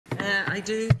I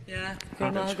do, yeah.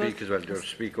 Speak as well.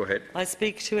 Speak, go ahead. I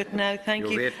speak to it now, thank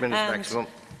you. You have 8 minutes maximum.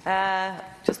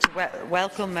 Just to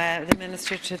welcome the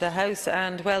Minister to the House,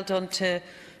 and well done to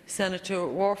Senator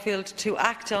Warfield to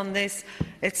act on this.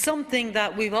 It's something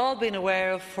that we've all been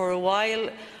aware of for a while,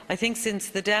 I think since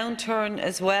the downturn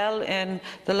as well in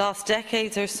the last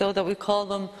decades or so that we call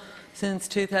them, since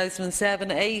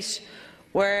 2007-8,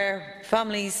 where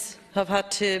families have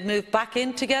had to move back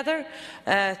in together.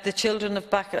 The children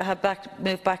have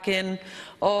moved back in,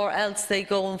 or else they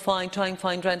go and try and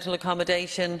find rental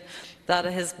accommodation that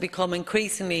has become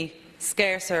increasingly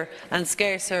scarcer and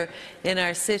scarcer in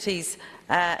our cities,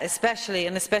 especially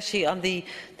on the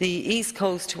East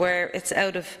Coast, where it's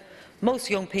out of most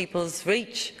young people's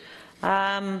reach.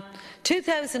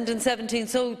 2017,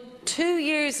 so 2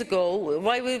 years ago,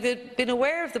 while we've been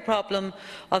aware of the problem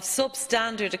of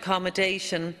substandard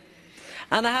accommodation,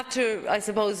 and I have to, I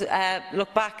suppose,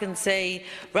 look back and say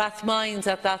Rathmines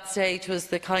at that stage was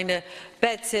the kind of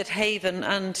bedsit haven,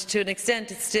 and to an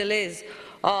extent it still is,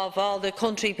 of all the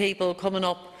country people coming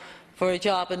up for a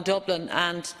job in Dublin,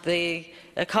 and the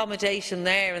accommodation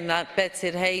there in that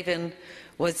bedsit haven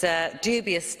was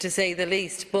dubious, to say the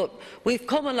least. But we've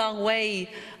come a long way.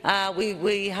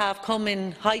 We have come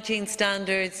in hygiene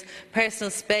standards, personal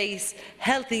space,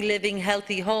 healthy living,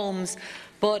 healthy homes.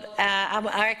 But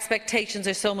our expectations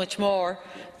are so much more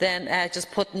than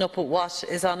just putting up with what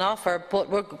is on offer.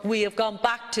 But we have gone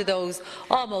back to those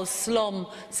almost slum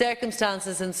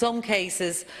circumstances in some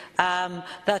cases,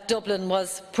 that Dublin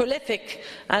was prolific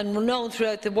and known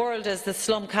throughout the world as the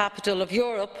slum capital of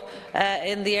Europe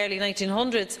in the early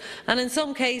 1900s. And in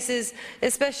some cases,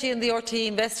 especially in the RTE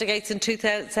Investigates in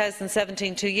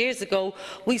 2017, 2 years ago,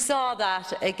 we saw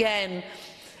that again.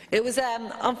 It was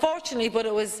unfortunately, but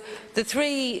it was the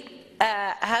 3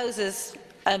 houses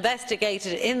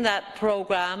investigated in that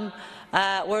programme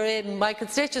were in my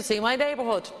constituency, my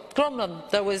neighbourhood, Crumlin.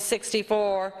 There was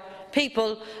 64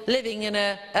 people living in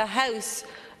a house,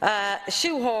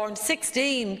 shoehorned,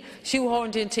 16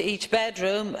 shoehorned into each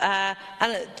bedroom,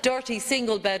 and dirty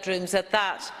single bedrooms at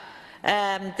that.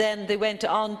 Then they went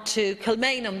on to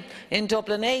Kilmainham in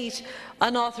Dublin 8,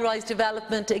 unauthorised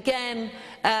development again.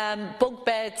 Bunk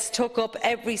beds took up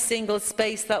every single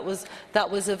space that was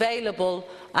available,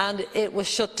 and it was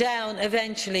shut down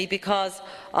eventually because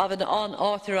of an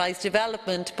unauthorised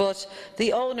development. But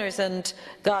the owners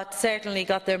certainly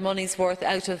got their money's worth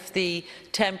out of the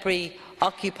temporary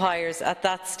occupiers at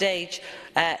that stage,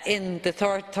 in the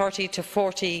 30 to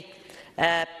 40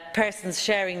 persons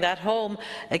sharing that home.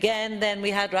 Again, then we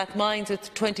had Rathmines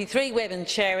with 23 women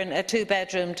sharing a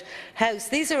 2-bedroomed house.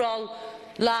 These are all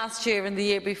last year and the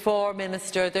year before,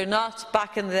 Minister. They're not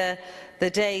back in the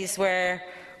days where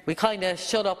we kind of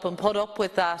shut up and put up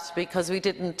with that because we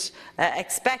didn't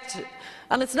expect,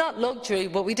 and it's not luxury,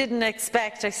 but we didn't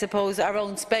expect, I suppose, our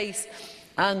own space.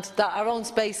 And that our own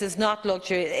space is not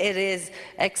luxury, it is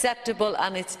acceptable,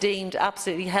 and it's deemed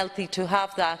absolutely healthy to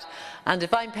have that. And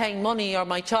if I'm paying money, or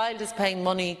my child is paying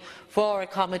money for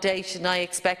accommodation, I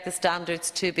expect the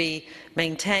standards to be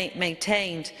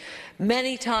maintained.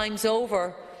 Many times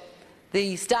over,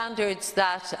 the standards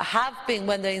that have been,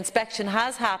 when the inspection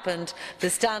has happened, the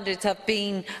standards have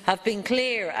been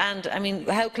clear. And I mean,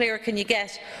 how clear can you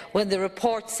get when the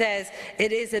report says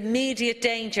it is immediate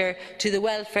danger to the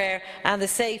welfare and the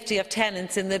safety of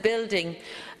tenants in the building?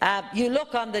 You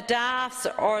look on the DAFs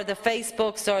or the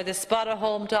Facebooks or the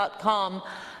spotahome.com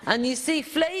and you see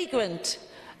flagrant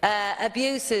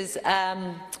abuses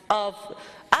of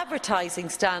advertising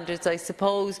standards, I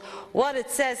suppose. What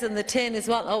it says in the tin is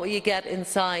what you get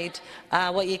inside.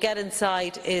 What you get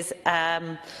inside is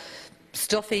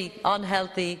stuffy,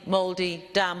 unhealthy, mouldy,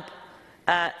 damp,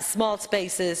 small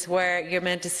spaces where you're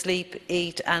meant to sleep,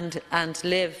 eat and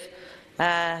live.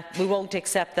 We won't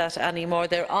accept that anymore.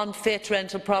 They're unfit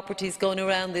rental properties going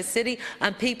around this city,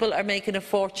 and people are making a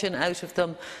fortune out of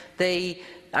them. They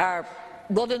are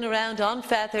running around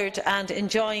unfeathered and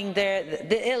enjoying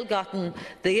the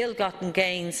ill-gotten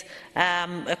gains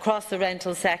across the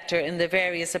rental sector in the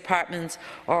various apartments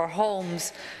or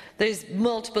homes. There's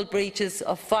multiple breaches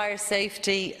of fire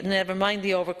safety, never mind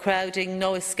the overcrowding,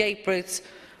 no escape routes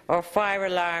or fire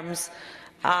alarms.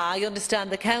 I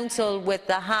understand the council, with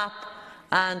the HAP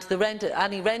and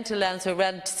any rent allowance or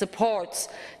rent supports,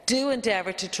 do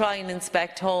endeavour to try and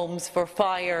inspect homes for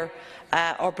fire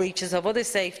or breaches of other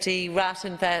safety, rat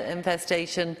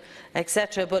infestation,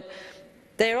 etc. But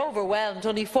they're overwhelmed.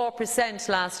 Only 4%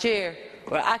 last year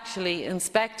were actually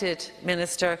inspected,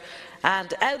 Minister.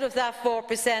 And out of that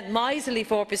 4%, miserly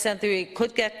 4% that we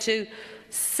could get to,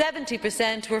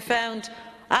 70% were found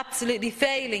absolutely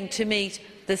failing to meet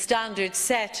the standards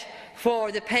set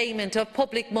for the payment of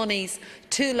public monies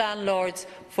to landlords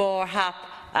for HAP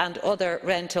and other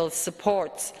rental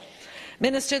supports.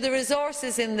 Minister, the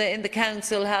resources in the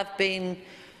Council have been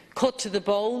cut to the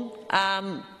bone.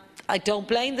 I don't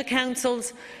blame the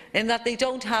councils in that they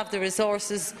don't have the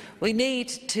resources. We need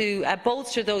to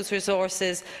bolster those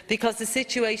resources because the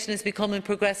situation is becoming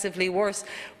progressively worse.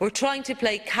 We're trying to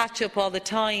play catch-up all the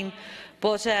time,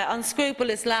 but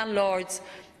unscrupulous landlords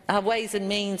have ways and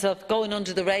means of going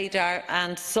under the radar,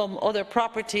 and some other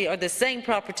property or the same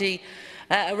property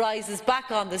arises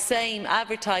back on the same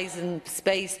advertising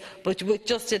space, but with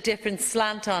just a different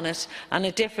slant on it and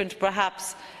a different,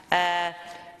 perhaps,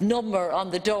 number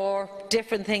on the door,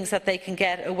 different things that they can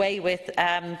get away with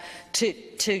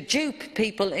to dupe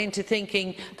people into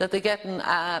thinking that they're getting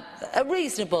a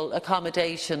reasonable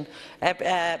accommodation.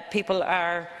 People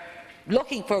are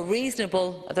looking for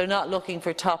reasonable, they're not looking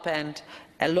for top-end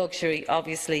luxury,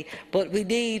 obviously, but we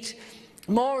need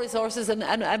more resources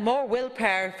and more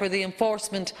willpower for the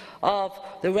enforcement of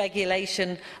the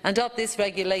regulation, and of this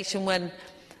regulation when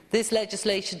this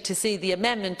legislation to see the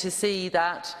amendment to see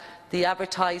that the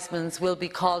advertisements will be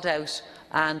called out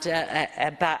and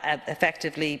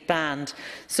effectively banned.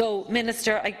 So,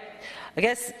 Minister, I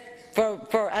guess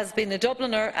for as being a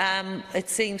Dubliner, it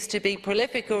seems to be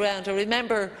prolific around. I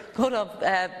remember going up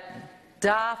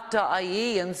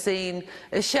daft.ie and seeing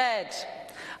a shed.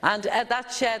 And at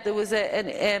that shed there was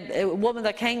a woman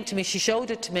that came to me, she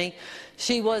showed it to me.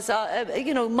 She was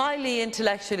mildly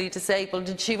intellectually disabled,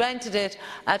 and she rented it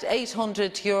at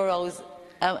 €800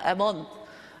 a month.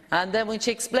 And then when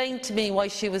she explained to me why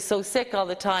she was so sick all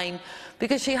the time,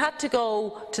 because she had to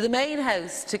go to the main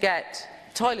house to get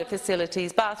toilet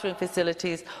facilities, bathroom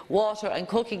facilities, water and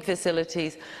cooking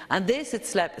facilities, and this had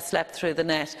slept through the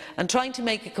net, and trying to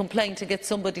make a complaint to get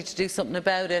somebody to do something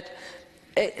about it,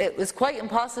 it was quite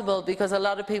impossible, because a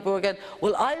lot of people were going,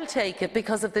 well, I'll take it,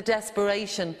 because of the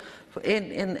desperation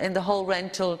in the whole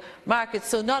rental market.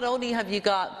 So not only have you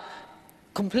got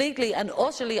completely and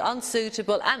utterly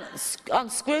unsuitable and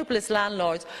unscrupulous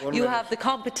landlords, you have the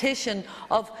competition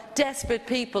of desperate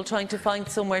people trying to find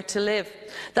somewhere to live.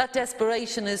 That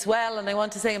desperation as well, and I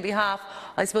want to say on behalf,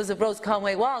 I suppose, of Rose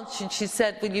Conway Walsh, and she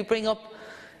said, will you bring up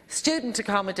student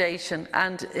accommodation,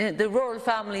 and the rural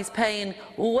families paying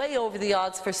way over the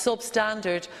odds for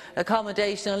substandard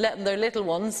accommodation and letting their little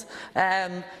ones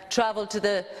travel to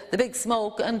the big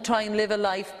smoke and try and live a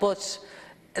life, but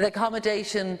the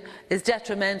accommodation is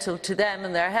detrimental to them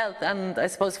and their health. And I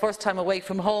suppose first time away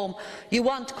from home, you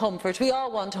want comfort. We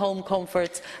all want home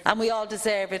comforts, and we all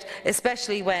deserve it,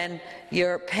 especially when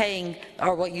you're paying,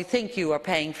 or what you think you are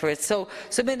paying for it. So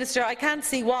Minister, I can't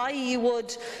see why you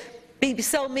would be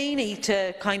so meany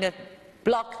to kind of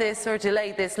block this or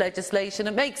delay this legislation.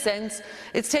 It makes sense.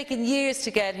 It's taken years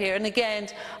to get here, and again,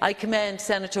 I commend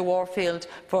Senator Warfield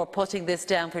for putting this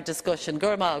down for discussion.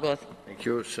 Gurmagoth. Thank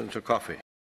you, Senator Coffey.